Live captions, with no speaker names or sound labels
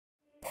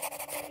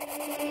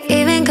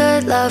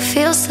good love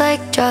feels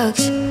like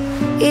drugs.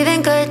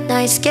 Even good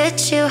nights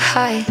get you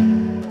high.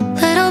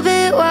 Little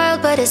bit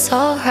wild, but it's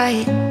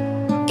alright.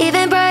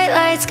 Even bright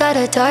lights got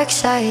a dark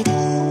side.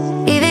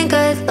 Even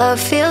good love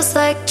feels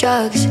like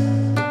drugs.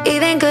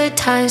 Even good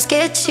times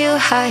get you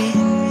high.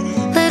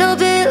 Little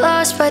bit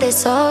lost, but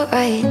it's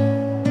alright.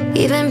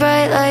 Even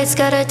bright lights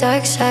got a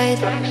dark side.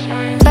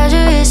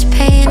 Pleasure is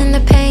pain and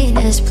the pain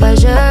is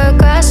pleasure.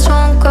 Grass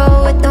won't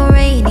grow with the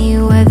rainy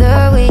weather.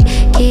 We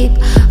keep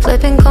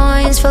flipping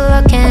coins for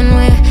luck and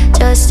we're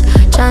just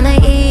trying to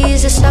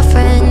ease the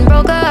suffering.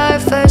 Broke a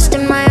heart first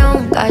and my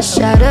own got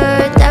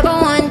shattered. Never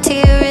one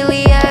tear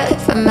really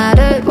ever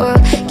mattered.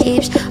 World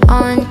keeps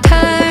on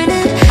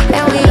turning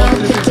and we all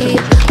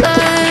keep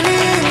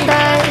learning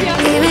that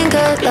even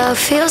good love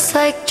feels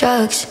like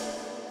drugs.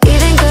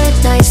 Even good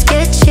nights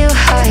get you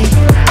high.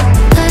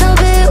 Little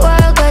bit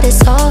wild, but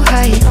it's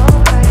alright.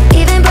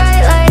 Even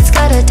bright lights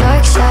got a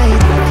dark side.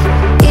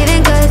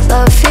 Even good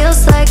love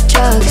feels like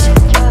drugs.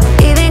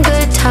 Even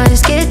good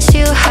times get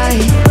you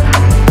high.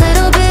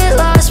 Little bit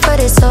lost, but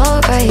it's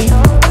alright.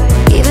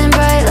 Even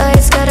bright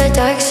lights got a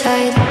dark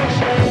side.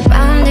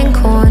 Rounding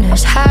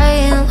corners,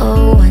 high and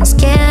low ones.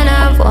 Can't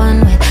have one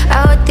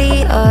without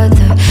the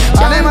other.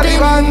 Anem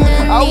arribant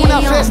a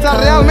una festa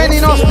realment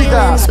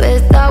inhòspita.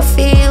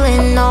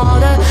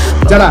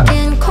 Gerard,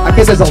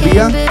 aquest és el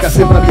dia que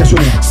sempre havia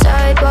somiat.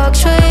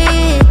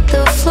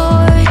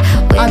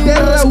 A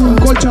terra un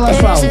cotxe a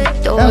l'asfalt.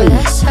 Eli,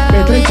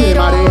 Petrecce de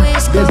mare,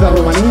 des de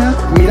Romania,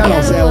 mirant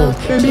al cel.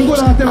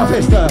 Benvinguda a la teva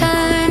festa.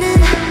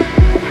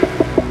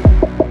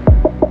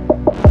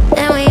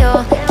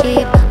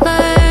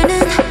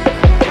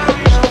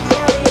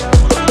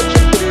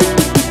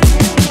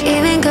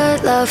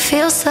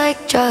 Feels like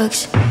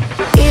drugs.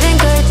 Even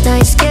good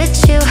nights get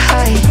you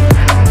high.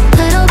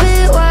 Little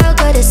bit wild,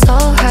 but it's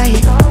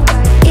alright.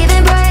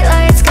 Even bright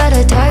lights got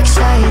a dark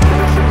side.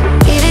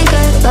 Even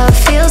good love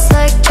feels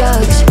like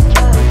drugs.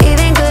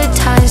 Even good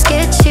times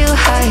get you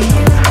high.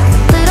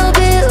 Little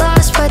bit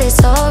lost, but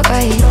it's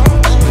alright.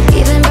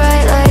 Even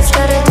bright lights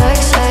got a dark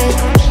side.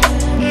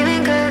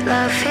 Even good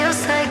love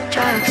feels like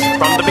drugs.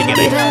 From the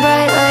beginning. Even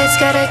bright lights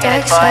got a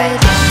dark side.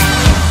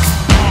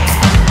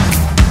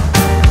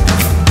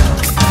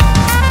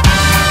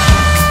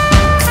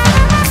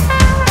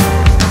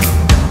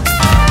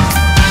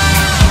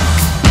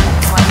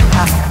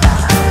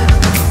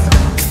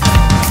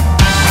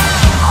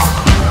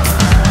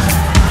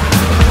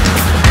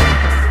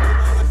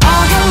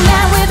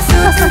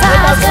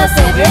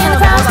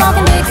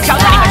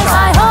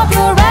 I hope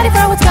you're ready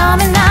for what's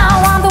coming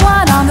now. I'm the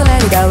one on the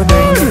lady that will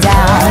bring you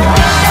down.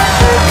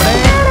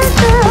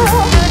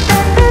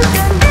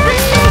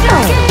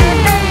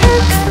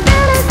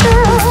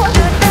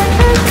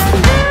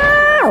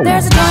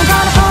 There's a joint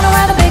on the corner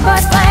where the big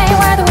boys play,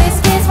 where the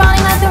whiskey's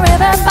running like the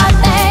river, but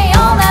they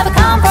all never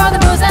come for the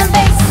booze and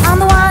bass. I'm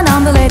the one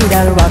on the lady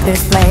that'll rock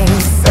this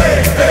place.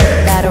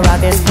 That'll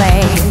rock this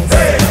place.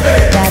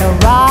 That'll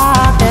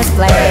rock this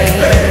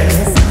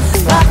place.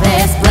 Rock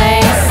this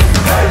place.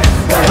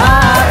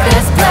 Rock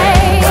this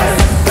place.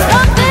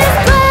 Rock this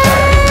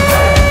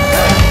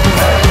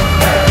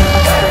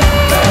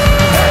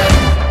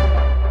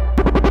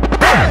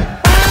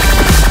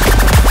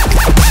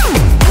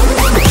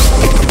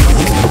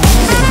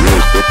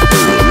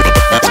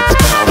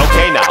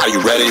Okay, now. Are you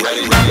ready?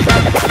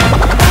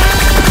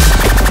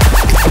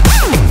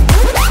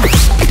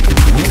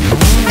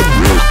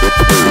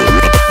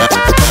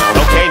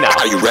 Okay, now.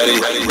 Are you ready?